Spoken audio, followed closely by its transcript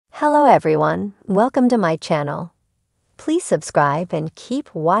Hello everyone, welcome to my channel. Please subscribe and keep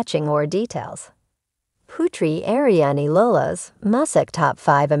watching more details. Putri Ariani Lola's Masak Top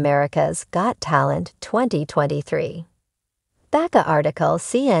 5 America's Got Talent 2023. Baka article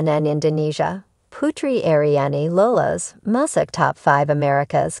CNN Indonesia. Putri Ariani Lola's Masak Top 5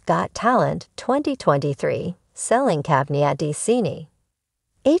 America's Got Talent 2023 Selling Kavnia di sini.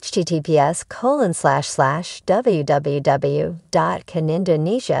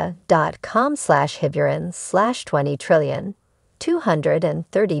 https://www.canindonesia.com/hiburan/20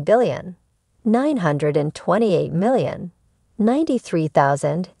 230 billion 928 million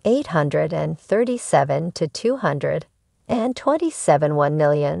 93,837 to 200 and 27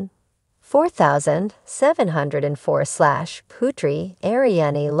 1,000,000 4,704 Putri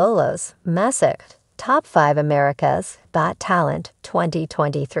Ariani Lola's Masak Top 5 America's Got Talent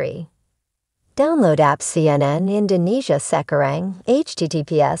 2023. Download app CNN Indonesia Sekarang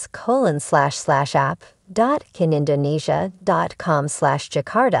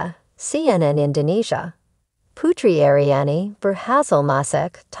https://app.canindonesia.com/Jakarta CNN Indonesia. Putri Ariani berhasil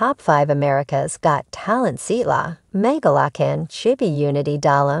masuk Top 5 America's Got Talent setelah mengalahkan Chibi Unity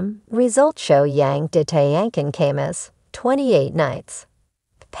dalam result show yang ditayangkan Kamis 28 nights.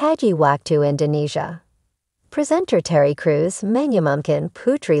 Pagi Waktu Indonesia. Presenter Terry Crews mengumumkan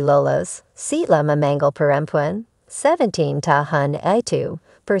Putri Lolos setelah memanggil perempuan 17 tahun itu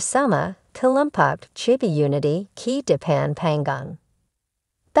bersama kelompok Chibi Unity ke depan panggung.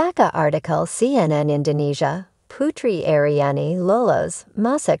 Baka artikel CNN Indonesia. Putri Ariani Lolos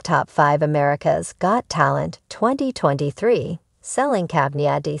masuk Top 5 America's Got Talent 2023 Selling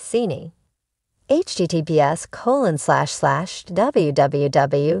Kavnia di sini.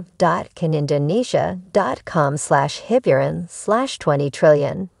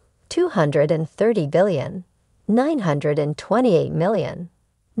 https://www.canindonesia.com/hiburan/20 230 billion 928 million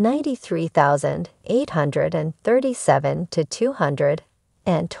 93,837 to 200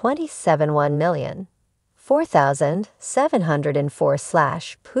 and 27 1,000,000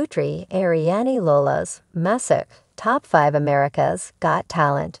 4,704 Putri Ariani Lola's Masak Top 5 America's Got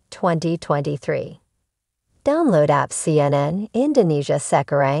Talent 2023. Download app CNN Indonesia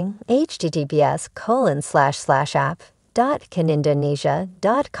Sekarang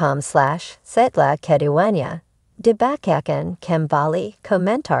https://app.canindonesia.com/setelah keduanya dibacakan kembali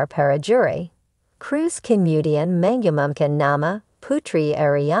komentar para juri. Crews kemudian mengumumkan nama Putri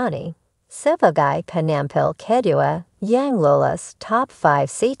Ariani sebagai penampil kedua yang lolos Top 5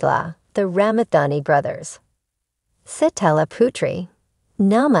 setelah The Ramathani Brothers. Setelah Putri,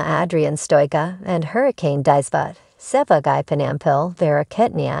 nama Adrian Stoica and Hurricane disebut sebagai penampil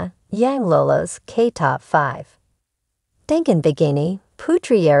berikutnya yang lolos ke Top 5. Dengan begini,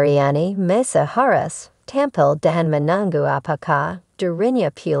 Putri Ariani masih harus tampil dan menunggu apakah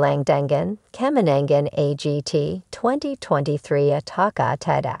dirinya pulang dengan kemenangan AGT 2023 ataukah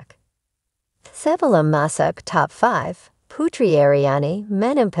tidak. Sebelum masuk Top 5, Putri Ariani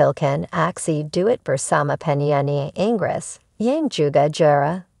menampilkan aksi duet bersama penyanyi Inggris yang juga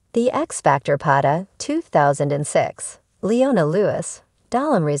juara The X Factor pada 2006, Leona Lewis,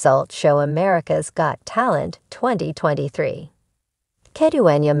 dalam result show America's Got Talent 2023.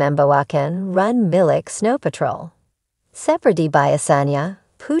 Keduanya membawakan run milik Snow Patrol. Seperti biasanya,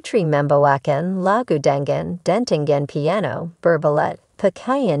 Putri membawakan lagu dengan dentingan piano berbalut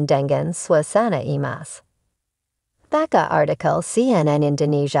pakaian dengan suasana emas. Baka artikel CNN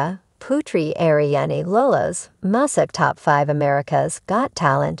Indonesia. Putri Ariani Lola's Masak Top 5 America's Got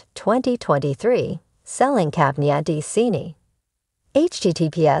Talent 2023 Selling Kavnia di sini.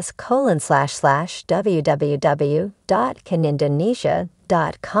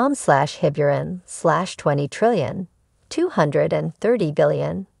 https://www.canindonesia.com/hiburan/20 230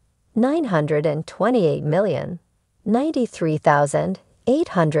 billion 928 million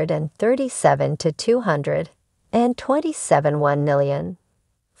 93,837 to 200 and 27 1,000,000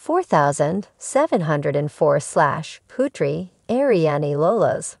 4,704 Putri Ariani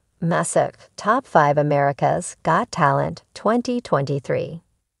Lola's Masak Top 5 America's Got Talent 2023.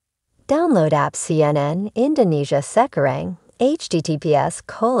 Download app CNN Indonesia Sekarang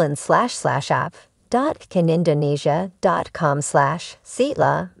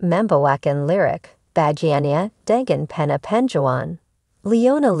https://app.canindonesia.com/setelah membawakan lirik bagiannya dengan pena penjuan.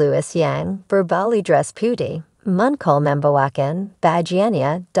 Leona Lewis yang berbaju dress putih muncul membawakan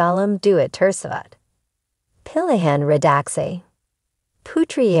bagiannya dalam duet tersebut. Pilihan redaksi.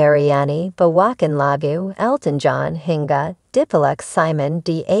 Putri Ariani bawakan lagu Elton John hingga dipeluk Simon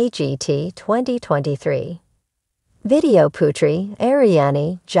di AGT 2023. Video Putri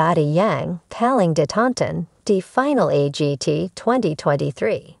Ariani jadi yang paling ditonton di final AGT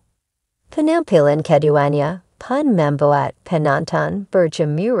 2023. Penampilan Keduanya, Pun Membuat Penonton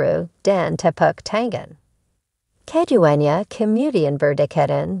Berjemuru dan Tepuk Tangan. Keduanya kemudian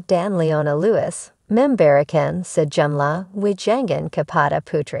berdekatan dan Leona Lewis memberikan sejumlah wejangan kepada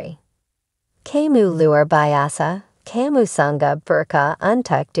Putri. Kamu luar biasa, kamu sanggup berkah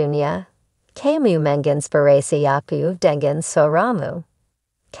untuk dunia. Kamu menginspirasi aku dengan suaramu,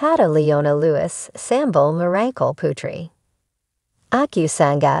 kata Leona Lewis sambil merangkul Putri. Aku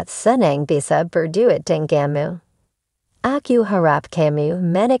sangat senang bisa berduet denganmu. Aku harap kamu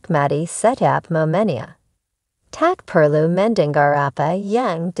menikmati setiap momennya. Tak perlu mendengar apa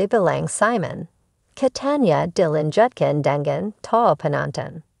yang dibilang Simon, katanya dilanjutkan dengan tawa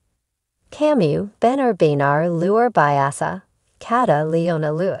penonton. Kamu benar-benar luar biasa, kata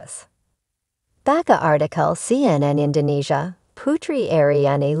Leona Lewis. Baca artikel CNN Indonesia, Putri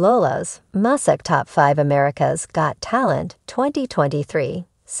Ariani lolos masuk top 5 America's Got Talent 2023,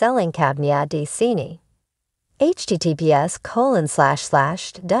 selengkapnya di sini.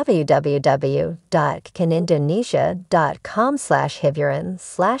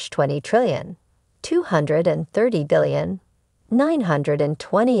 https://www.canindonesia.com/hiburan/20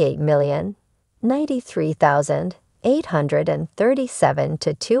 230,928,093,837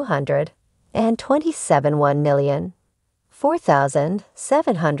 to 200 and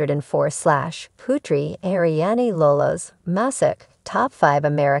 27,4,704 Putri Ariani Lolos Masuk Top 5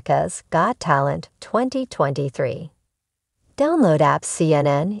 America's Got Talent 2023. Download app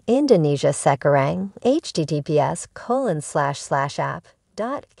CNN Indonesia sekarang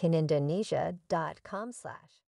https://app.canindonesia.com/